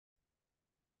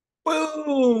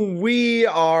Boom! We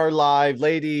are live,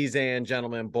 ladies and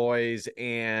gentlemen, boys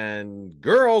and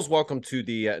girls. Welcome to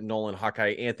the Nolan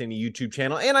Hawkeye Anthony YouTube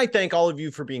channel. And I thank all of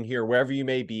you for being here, wherever you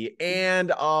may be.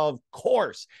 And of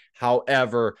course,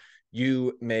 however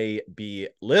you may be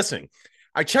listening.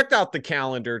 I checked out the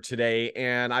calendar today,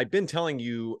 and I've been telling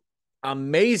you,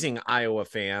 amazing Iowa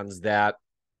fans, that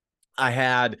I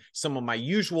had some of my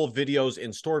usual videos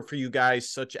in store for you guys,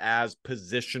 such as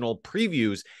positional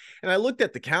previews. And I looked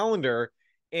at the calendar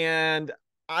and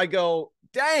I go,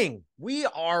 dang, we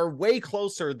are way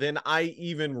closer than I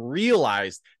even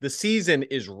realized. The season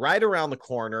is right around the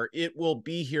corner. It will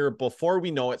be here before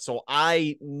we know it. So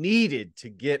I needed to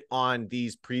get on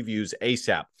these previews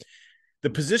ASAP. The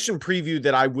position preview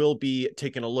that I will be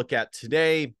taking a look at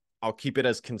today, I'll keep it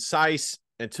as concise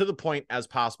and to the point as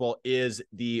possible, is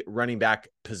the running back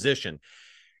position.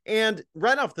 And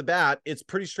right off the bat, it's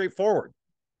pretty straightforward.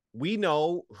 We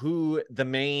know who the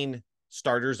main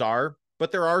starters are,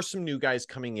 but there are some new guys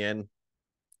coming in.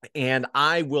 And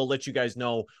I will let you guys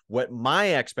know what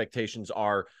my expectations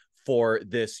are for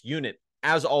this unit.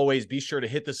 As always, be sure to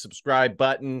hit the subscribe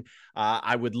button.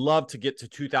 I would love to get to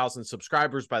 2,000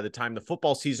 subscribers by the time the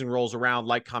football season rolls around.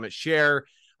 Like, comment, share.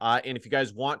 And if you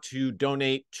guys want to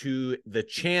donate to the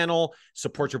channel,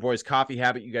 support your boy's coffee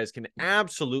habit, you guys can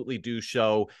absolutely do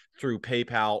so through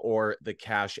PayPal or the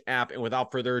Cash App. And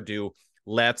without further ado,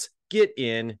 let's get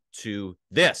into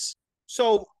this.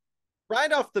 So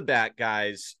right off the bat,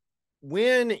 guys,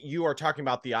 when you are talking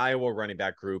about the Iowa running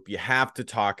back group, you have to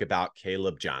talk about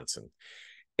Caleb Johnson.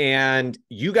 And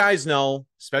you guys know,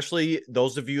 especially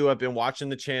those of you who have been watching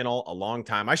the channel a long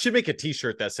time, I should make a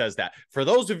t-shirt that says that. For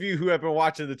those of you who have been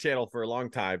watching the channel for a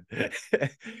long time,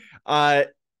 I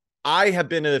have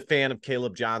been a fan of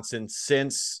Caleb Johnson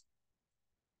since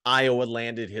Iowa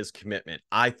landed his commitment.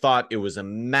 I thought it was a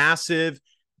massive,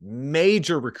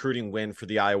 major recruiting win for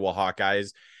the Iowa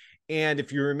Hawkeyes. And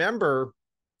if you remember,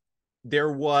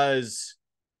 there was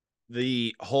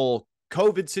the whole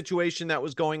COVID situation that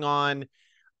was going on.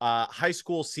 High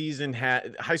school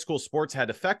sports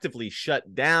had effectively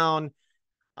shut down,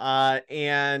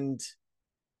 and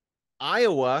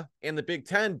Iowa and the Big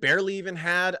Ten barely even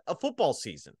had a football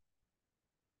season.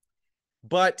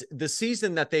 But the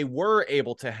season that they were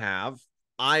able to have,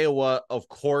 Iowa, of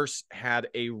course, had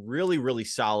a really, really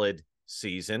solid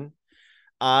season,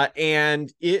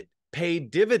 and it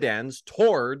paid dividends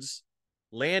towards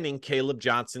landing Caleb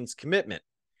Johnson's commitment.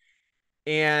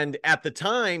 And at the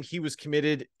time, he was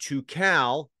committed to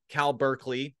Cal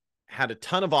Berkeley, had a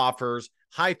ton of offers,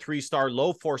 high 3-star,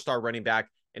 low 4-star running back.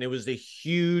 And it was a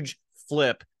huge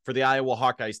flip for the Iowa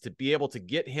Hawkeyes to be able to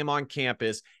get him on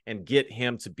campus and get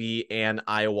him to be an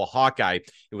Iowa Hawkeye.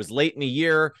 It was late in the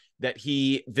year that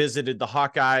he visited the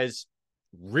Hawkeyes,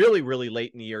 really, really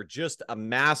late in the year, just a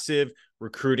massive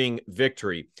recruiting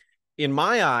victory. In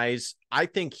my eyes, I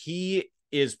think he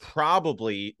is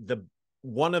probably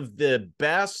one of the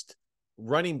best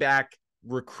running back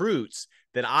recruits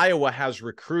that Iowa has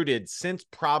recruited since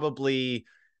probably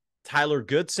Tyler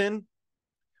Goodson.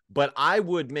 But I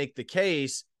would make the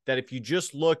case that if you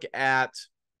just look at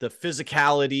the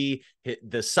physicality,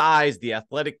 the size, the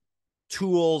athletic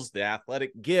tools, the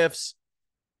athletic gifts,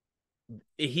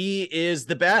 he is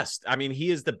the best. I mean, he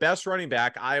is the best running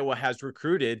back Iowa has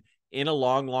recruited in a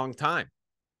long, long time.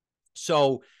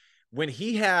 So when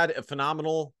he had a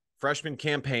phenomenal freshman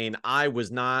campaign, I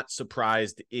was not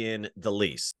surprised in the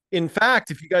least. In fact,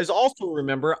 if you guys also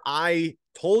remember, I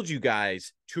told you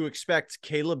guys to expect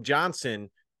Caleb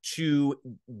Johnson to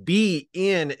be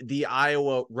in the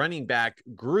Iowa running back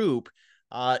group,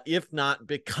 if not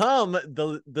become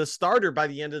the starter by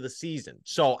the end of the season.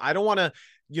 So I don't want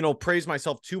to, praise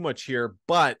myself too much here,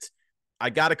 but I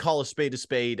got to call a spade a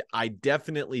spade. I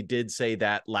definitely did say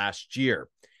that last year.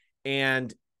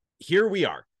 And here we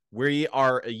are. We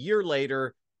are a year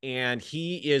later, and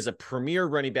he is a premier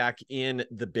running back in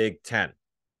the Big Ten.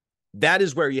 That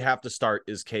is where you have to start,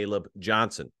 is Caleb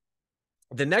Johnson.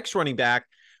 The next running back,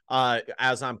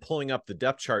 as I'm pulling up the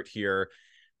depth chart here,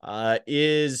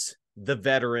 is the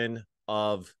veteran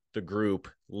of the group,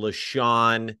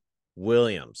 LaShawn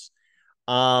Williams.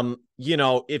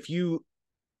 If you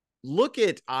look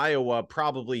at Iowa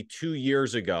probably 2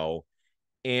 years ago,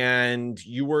 and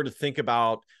you were to think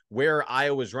about where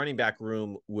Iowa's running back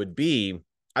room would be,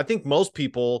 I think most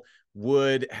people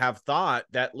would have thought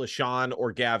that LaShawn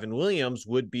or Gavin Williams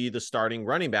would be the starting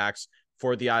running backs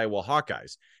for the Iowa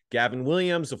Hawkeyes. Gavin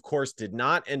Williams, of course, did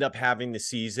not end up having the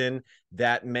season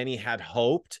that many had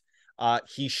hoped.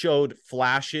 He showed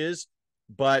flashes,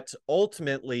 but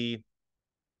ultimately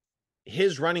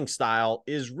his running style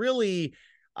is really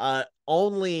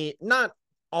only not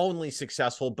only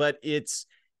successful, but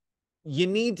you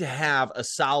need to have a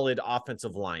solid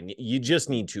offensive line. You just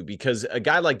need to, because a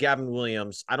guy like Gavin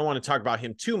Williams, I don't want to talk about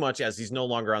him too much as he's no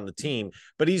longer on the team,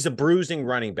 but he's a bruising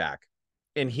running back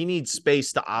and he needs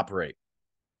space to operate.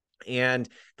 And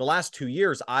the last 2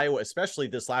 years, Iowa, especially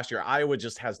this last year, Iowa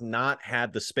just has not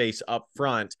had the space up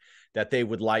front that they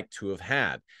would like to have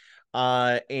had.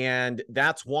 And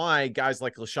that's why guys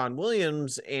like LaShawn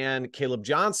Williams and Caleb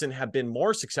Johnson have been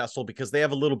more successful, because they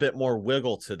have a little bit more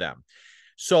wiggle to them.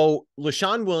 So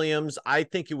LaShawn Williams, I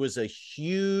think it was a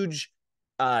huge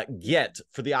get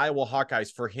for the Iowa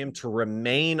Hawkeyes for him to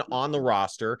remain on the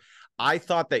roster. I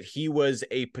thought that he was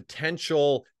a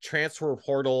potential transfer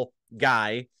portal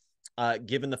guy,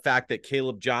 given the fact that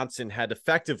Caleb Johnson had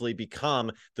effectively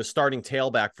become the starting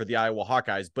tailback for the Iowa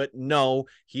Hawkeyes. But no,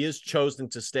 he has chosen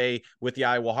to stay with the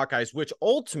Iowa Hawkeyes, which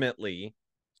ultimately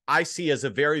I see as a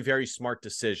very, very smart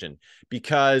decision,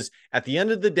 because at the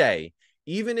end of the day,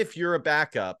 even if you're a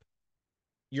backup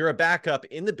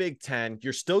in the Big Ten,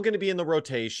 you're still going to be in the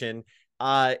rotation.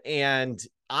 And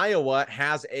Iowa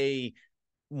has a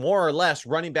more or less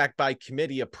running back by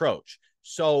committee approach.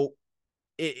 So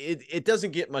it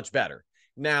doesn't get much better.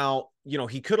 Now,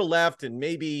 he could have left and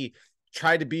maybe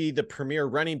tried to be the premier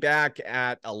running back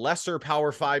at a lesser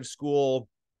Power 5 school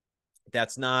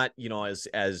that's not,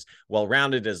 as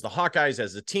well-rounded as the Hawkeyes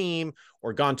as a team,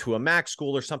 or gone to a MAC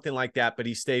school or something like that. But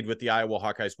he stayed with the Iowa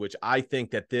Hawkeyes, which I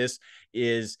think that this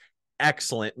is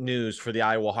excellent news for the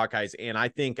Iowa Hawkeyes. And I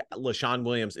think LaShawn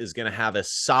Williams is going to have a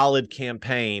solid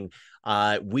campaign.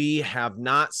 We have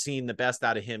not seen the best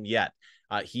out of him yet.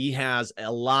 He has a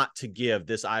lot to give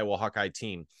this Iowa Hawkeye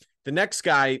team. The next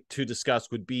guy to discuss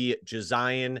would be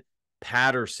Josiah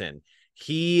Patterson.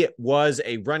 He was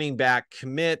a running back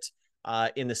commit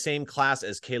in the same class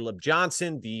as Caleb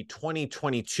Johnson, the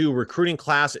 2022 recruiting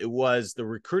class. It was the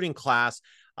recruiting class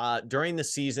during the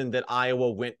season that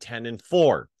Iowa went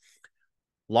 10-4,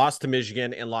 lost to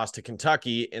Michigan and lost to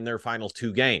Kentucky in their final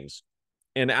 2 games.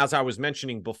 And as I was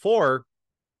mentioning before,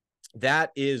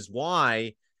 that is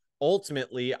why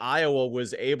ultimately Iowa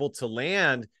was able to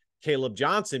land Caleb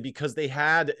Johnson, because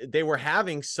they were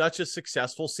having such a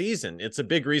successful season. It's a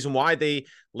big reason why they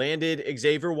landed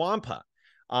Xavier Wampa.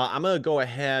 I'm going to go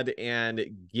ahead and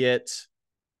get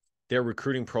their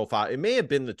recruiting profile. It may have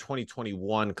been the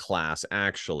 2021 class,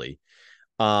 actually.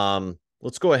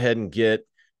 Let's go ahead and get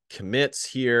commits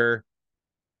here.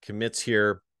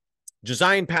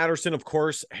 Josiah Patterson, of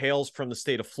course, hails from the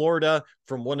state of Florida,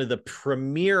 from one of the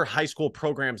premier high school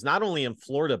programs, not only in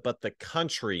Florida, but the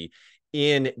country,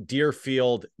 in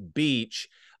Deerfield Beach.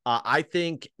 I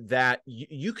think that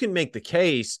you can make the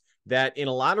case that in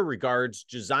a lot of regards,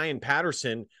 Josiah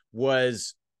Patterson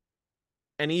was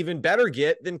an even better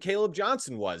get than Caleb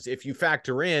Johnson was. If you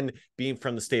factor in being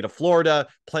from the state of Florida,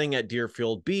 playing at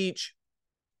Deerfield Beach,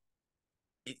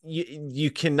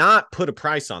 you cannot put a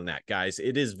price on that, guys.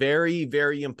 It is very,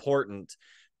 very important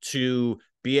to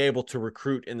be able to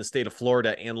recruit in the state of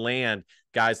Florida and land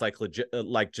guys like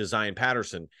Josiah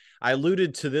Patterson. I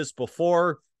alluded to this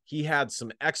before. He had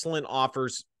some excellent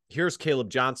offers. Here's Caleb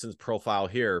Johnson's profile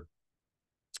here.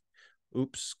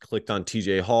 Oops, clicked on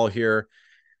TJ Hall here.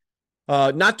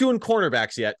 Not doing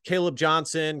cornerbacks yet. Caleb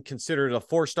Johnson, considered a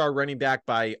 4-star running back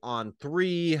by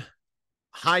On3,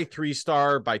 high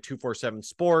 3-star by 247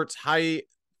 Sports, high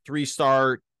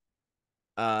 3-star,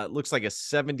 looks like a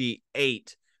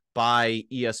 78 by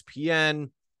ESPN,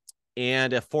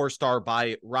 and a 4-star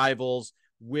by Rivals,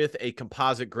 with a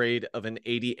composite grade of an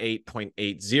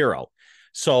 88.80.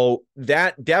 So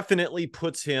that definitely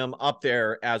puts him up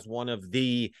there as one of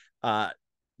the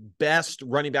best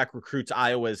running back recruits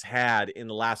Iowa's had in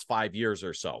the last 5 years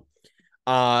or so.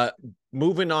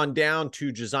 Moving on down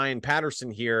to Josiah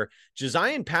Patterson here.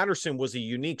 Josiah Patterson was a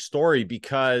unique story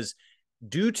because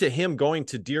due to him going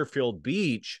to Deerfield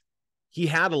Beach, he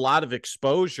had a lot of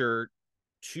exposure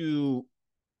to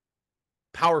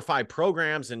Power 5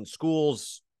 programs and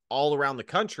schools all around the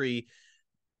country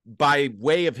by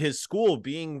way of his school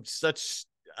being such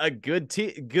a good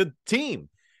team.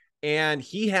 And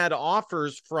he had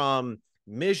offers from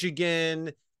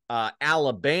Michigan,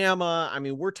 Alabama. I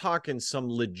mean, we're talking some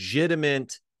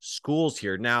legitimate schools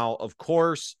here. Now, of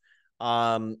course,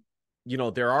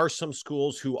 there are some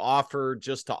schools who offer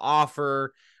just to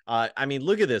offer. I mean,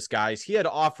 look at this, guys. He had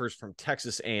offers from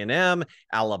Texas A&M,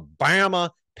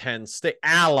 Alabama, Penn State,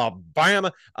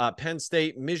 Penn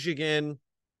State, Michigan,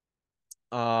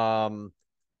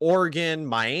 Oregon,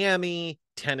 Miami,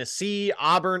 Tennessee,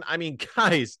 Auburn. I mean,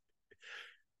 guys,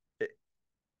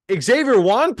 Xavier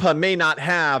Wampa may not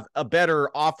have a better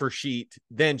offer sheet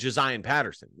than Josiah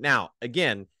Patterson. Now,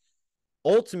 again,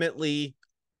 ultimately,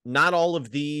 not all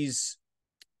of these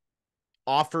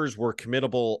offers were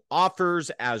committable offers,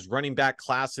 as running back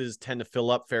classes tend to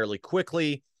fill up fairly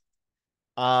quickly.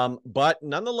 But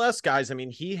nonetheless, guys, I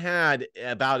mean, he had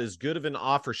about as good of an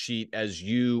offer sheet as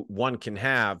one can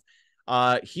have.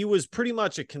 He was pretty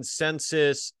much a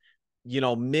consensus,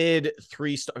 mid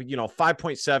 3-star,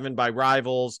 5.7 by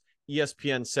Rivals,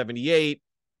 ESPN 78,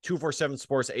 247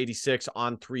 Sports 86,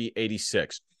 on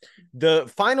 386.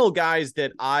 The final guys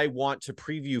that I want to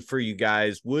preview for you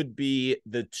guys would be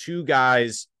the two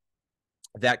guys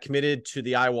that committed to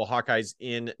the Iowa Hawkeyes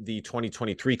in the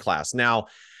 2023 class. Now,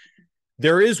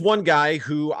 there is one guy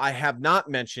who I have not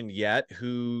mentioned yet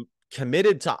who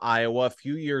committed to Iowa a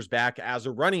few years back as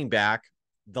a running back,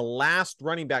 the last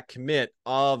running back commit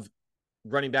of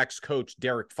running backs coach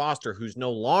Derek Foster, who's no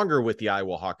longer with the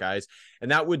Iowa Hawkeyes, and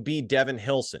that would be Devin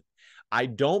Hilson. I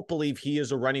don't believe he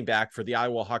is a running back for the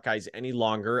Iowa Hawkeyes any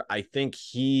longer. I think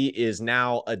he is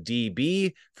now a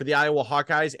DB for the Iowa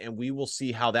Hawkeyes, and we will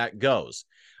see how that goes.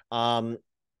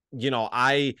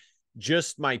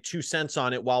 Just my 2 cents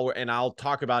on it and I'll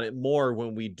talk about it more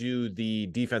when we do the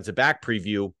defensive back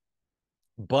preview.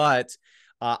 But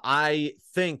I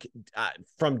think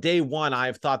from day one,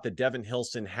 I've thought that Devin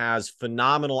Hilson has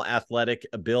phenomenal athletic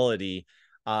ability,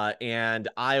 and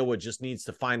Iowa just needs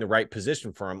to find the right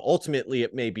position for him. Ultimately,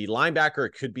 it may be linebacker,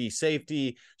 it could be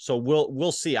safety. So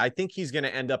we'll see. I think he's going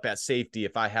to end up at safety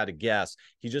if I had to guess.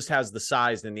 He just has the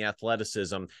size and the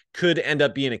athleticism. Could end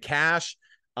up being a cash.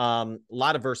 A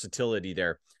lot of versatility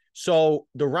there. So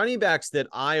the running backs that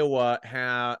Iowa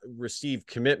have received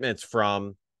commitments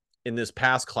from in this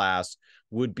past class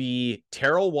would be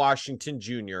Terrell Washington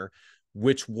Jr.,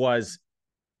 which was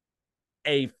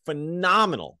a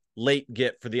phenomenal late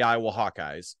get for the Iowa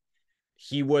Hawkeyes.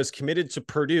 He was committed to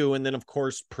Purdue, and then, of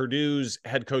course, Purdue's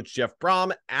head coach, Jeff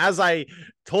Brom. As I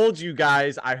told you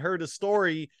guys, I heard a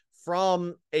story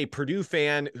from a Purdue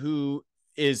fan who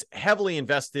is heavily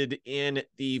invested in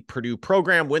the Purdue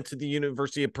program, went to the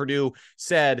University of Purdue,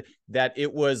 said that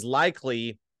it was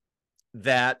likely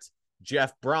that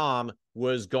Jeff Brom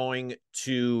was going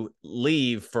to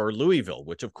leave for Louisville,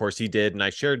 which of course he did. And I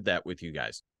shared that with you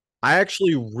guys. I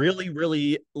actually really,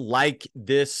 really like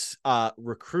this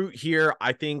recruit here.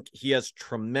 I think he has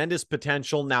tremendous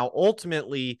potential. Now,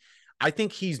 ultimately, I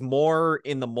think he's more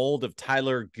in the mold of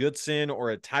Tyler Goodson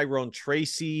or a Tyrone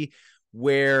Tracy,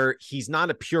 where he's not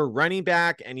a pure running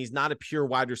back and he's not a pure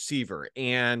wide receiver.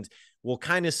 And we'll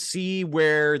kind of see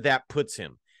where that puts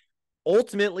him.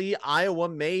 Ultimately, Iowa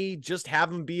may just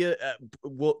have him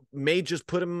may just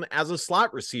put him as a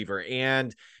slot receiver,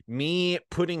 and me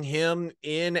putting him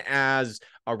in as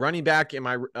a running back in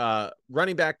my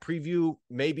running back preview,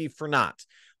 maybe for not.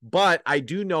 But I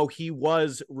do know he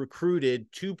was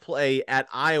recruited to play at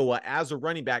Iowa as a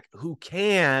running back who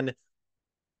can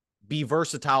be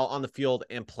versatile on the field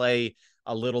and play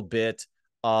a little bit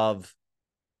of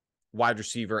wide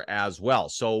receiver as well.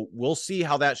 So we'll see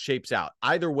how that shapes out.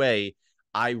 Either way,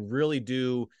 I really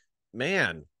do,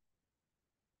 man.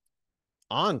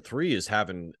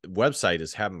 On3 website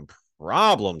is having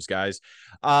problems, guys.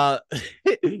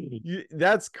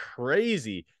 That's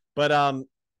crazy. But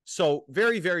so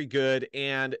very, very good.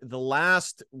 And the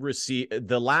last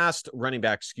running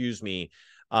back,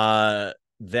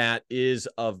 that is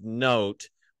of note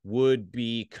would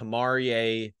be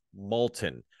Kamari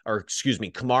Moulton,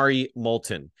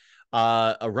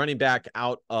 a running back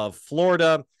out of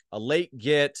Florida, a late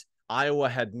get. Iowa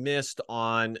had missed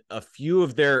on a few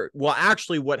of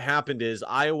actually what happened is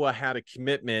Iowa had a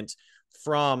commitment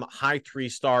from high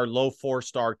 3-star, low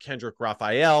 4-star Kendrick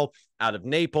Raphael out of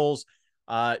Naples.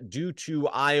 Due to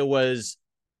Iowa's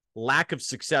lack of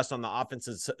success on the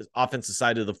offensive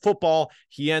side of the football,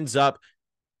 he ends up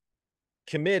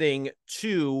decommitting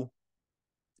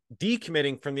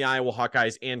from the Iowa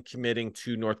Hawkeyes and committing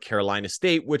to North Carolina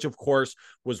State, which of course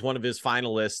was one of his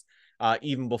finalists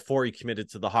even before he committed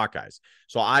to the Hawkeyes.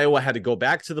 So Iowa had to go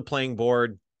back to the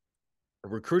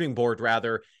recruiting board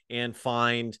rather, and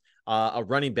find a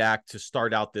running back to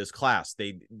start out this class.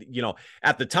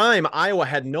 At the time, Iowa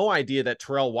had no idea that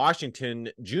Terrell Washington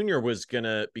Jr. was going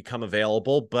to become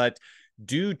available, but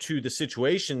due to the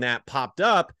situation that popped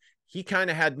up, he kind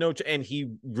of had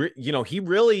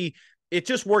it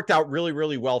just worked out really,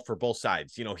 really well for both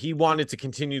sides. He wanted to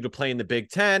continue to play in the Big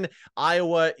Ten.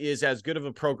 Iowa is as good of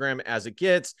a program as it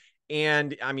gets.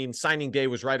 And I mean, signing day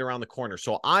was right around the corner.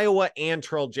 So Iowa and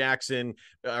Terrell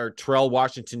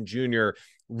Washington Jr.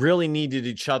 really needed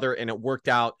each other, and it worked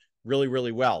out really,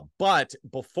 really well. But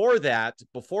before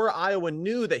Iowa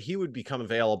knew that he would become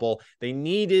available, they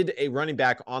needed a running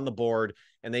back on the board,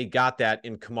 and they got that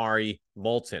in Kamari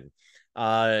Moulton.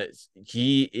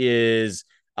 He is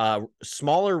a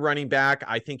smaller running back.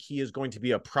 I think he is going to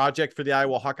be a project for the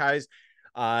Iowa Hawkeyes,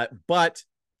 but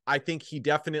I think he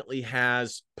definitely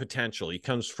has potential. He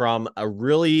comes from a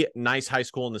really nice high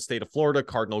school in the state of Florida,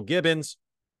 Cardinal Gibbons,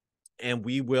 and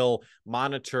we will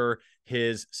monitor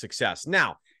his success.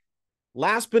 Now,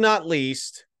 last but not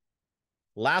least,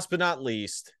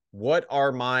 what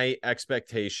are my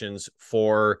expectations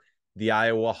for the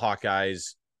Iowa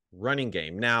Hawkeyes running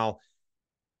game? Now,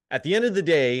 at the end of the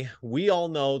day, we all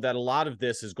know that a lot of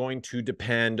this is going to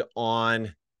depend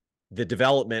on the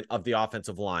development of the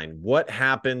offensive line. What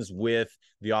happens with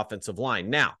the offensive line?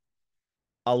 Now,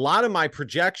 a lot of my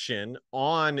projection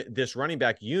on this running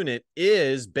back unit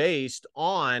is based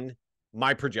on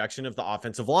my projection of the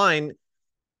offensive line,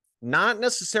 not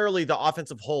necessarily the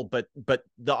offensive whole, but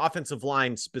the offensive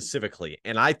line specifically.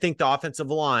 And I think the offensive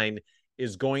line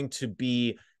is going to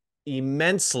be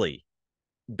immensely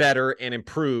better and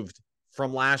improved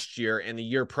from last year and the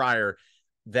year prior,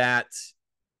 that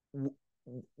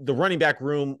the running back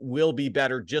room will be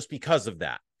better just because of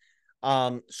that.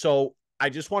 So I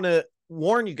just want to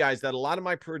warn you guys that a lot of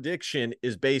my prediction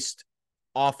is based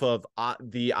off of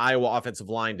the Iowa offensive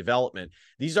line development.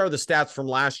 These are the stats from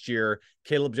last year.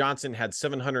 Caleb Johnson had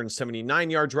 779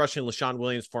 yards rushing, LaShawn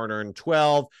Williams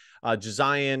 412,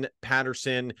 Josiah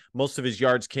Patterson, most of his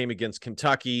yards came against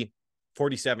Kentucky,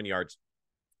 47 yards.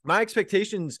 My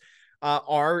expectations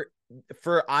are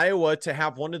for Iowa to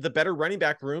have one of the better running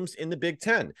back rooms in the Big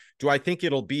Ten. Do I think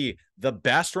it'll be the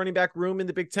best running back room in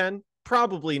the Big Ten?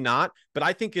 Probably not, but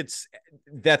I think it's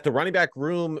that the running back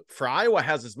room for Iowa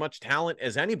has as much talent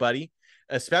as anybody,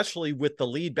 especially with the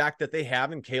lead back that they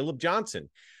have in Caleb Johnson.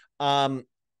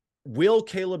 Will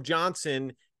Caleb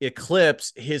Johnson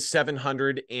eclipse his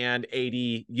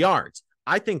 780 yards?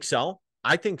 I think so.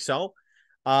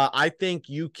 I think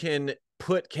you can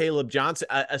put Caleb Johnson,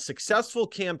 a successful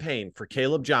campaign for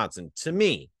Caleb Johnson, to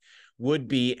me, would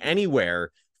be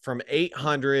anywhere from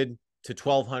 800 to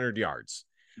 1,200 yards.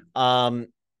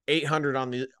 800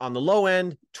 on the low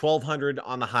end, 1,200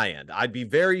 on the high end. I'd be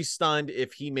very stunned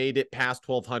if he made it past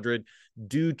 1,200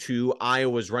 due to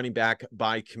Iowa's running back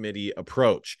by committee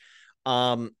approach.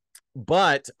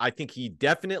 But I think he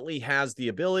definitely has the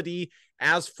ability.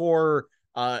 As for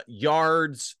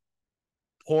yards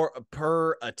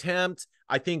per attempt,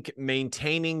 I think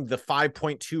maintaining the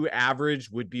 5.2 average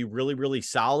would be really, really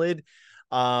solid.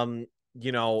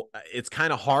 It's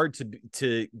kind of hard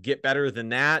to get better than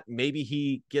that. Maybe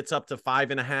he gets up to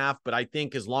 5.5, but I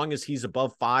think as long as he's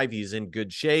above 5, he's in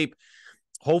good shape.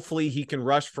 Hopefully he can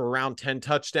rush for around 10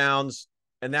 touchdowns,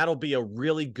 and that'll be a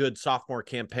really good sophomore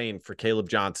campaign for Caleb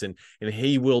Johnson, and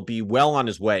he will be well on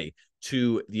his way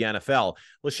to the NFL.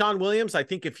 LaShawn Williams, I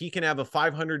think if he can have a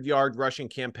 500-yard rushing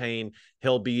campaign,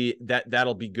 that'll be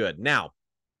good. Now,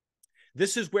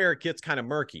 this is where it gets kind of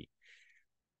murky.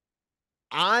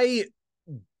 I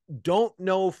don't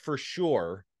know for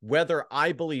sure whether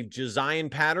I believe Josiah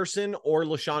Patterson or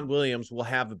LaShawn Williams will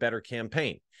have a better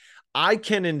campaign. I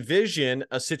can envision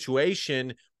a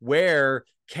situation where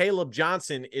Caleb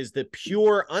Johnson is the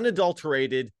pure,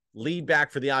 unadulterated lead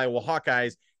back for the Iowa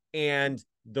Hawkeyes, and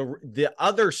the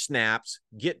other snaps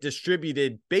get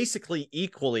distributed basically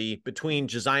equally between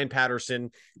Josiah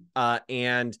Patterson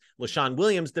and LaShawn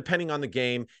Williams, depending on the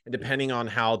game and depending on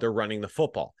how they're running the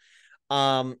football.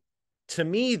 To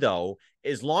me, though,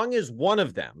 as long as one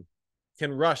of them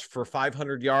can rush for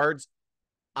 500 yards,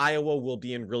 Iowa will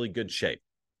be in really good shape.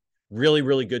 Really,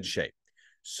 really good shape.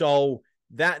 So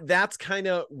that's kind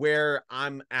of where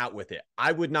I'm at with it.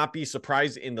 I would not be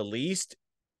surprised in the least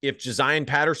if Josiah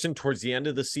Patterson towards the end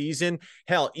of the season,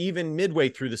 hell, even midway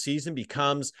through the season,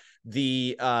 becomes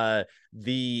the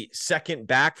second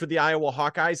back for the Iowa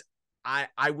Hawkeyes.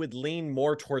 I would lean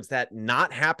more towards that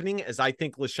not happening, as I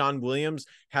think LaShawn Williams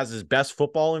has his best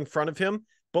football in front of him,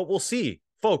 but we'll see.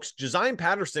 Folks, Josiah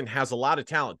Patterson has a lot of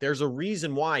talent. There's a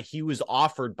reason why he was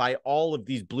offered by all of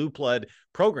these blue blood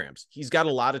programs. He's got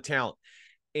a lot of talent.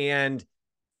 And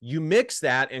you mix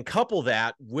that and couple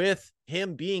that with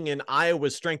him being in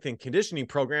Iowa's strength and conditioning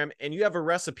program, and you have a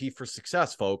recipe for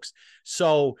success, folks.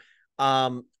 So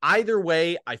either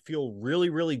way, I feel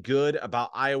really, really good about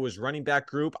Iowa's running back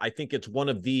group. I think it's one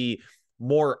of the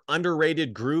more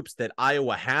underrated groups that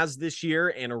Iowa has this year,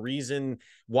 and a reason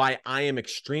why I am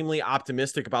extremely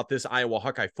optimistic about this Iowa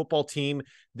Hawkeye football team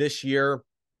this year.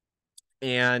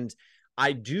 And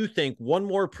I do think one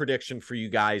more prediction for you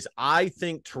guys. I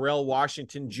think Terrell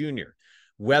Washington Jr.,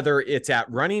 whether it's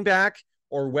at running back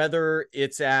or whether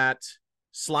it's at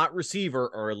slot receiver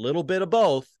or a little bit of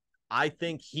both, I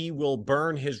think he will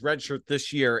burn his red shirt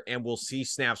this year and we'll see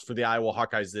snaps for the Iowa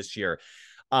Hawkeyes this year.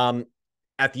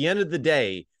 at the end of the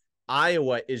day,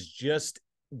 Iowa is just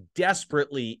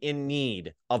desperately in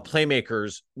need of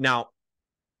playmakers. Now,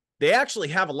 they actually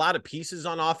have a lot of pieces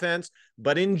on offense,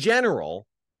 but in general,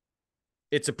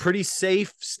 it's a pretty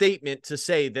safe statement to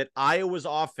say that Iowa's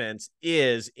offense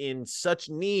is in such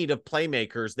need of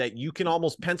playmakers that you can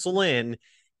almost pencil in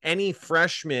any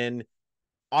freshman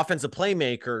offensive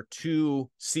playmaker to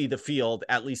see the field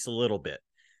at least a little bit.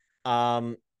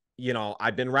 I've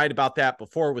been right about that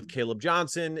before with Caleb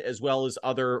Johnson, as well as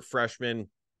other freshmen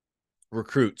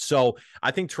recruits. So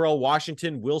I think Terrell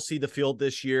Washington will see the field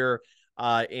this year,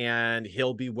 and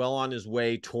he'll be well on his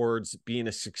way towards being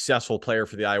a successful player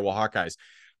for the Iowa Hawkeyes.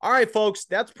 All right, folks,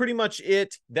 that's pretty much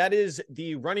it. That is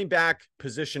the running back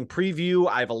position preview.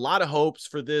 I have a lot of hopes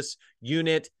for this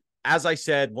unit. As I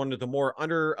said, one of the more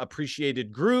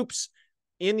underappreciated groups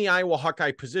in the Iowa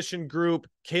Hawkeye position group.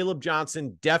 Caleb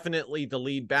Johnson, definitely the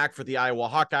lead back for the Iowa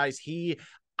Hawkeyes. He,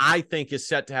 I think, is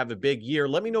set to have a big year.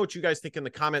 Let me know what you guys think in the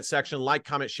comment section. Like,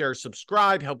 comment, share,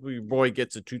 subscribe. Help your boy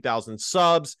get to 2,000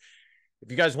 subs.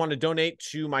 If you guys want to donate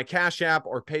to my Cash App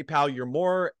or PayPal, you're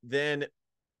more than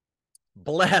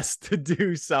blessed to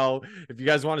do so. If you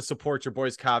guys want to support your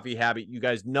boy's coffee habit, you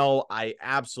guys know I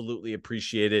absolutely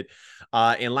appreciate it.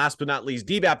 And last but not least,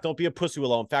 DBAP, don't be a pussy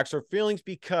alone. Facts are feelings,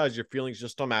 because your feelings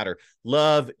just don't matter.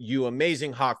 Love you,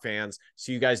 amazing Hawk fans.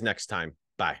 See you guys next time.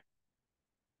 Bye.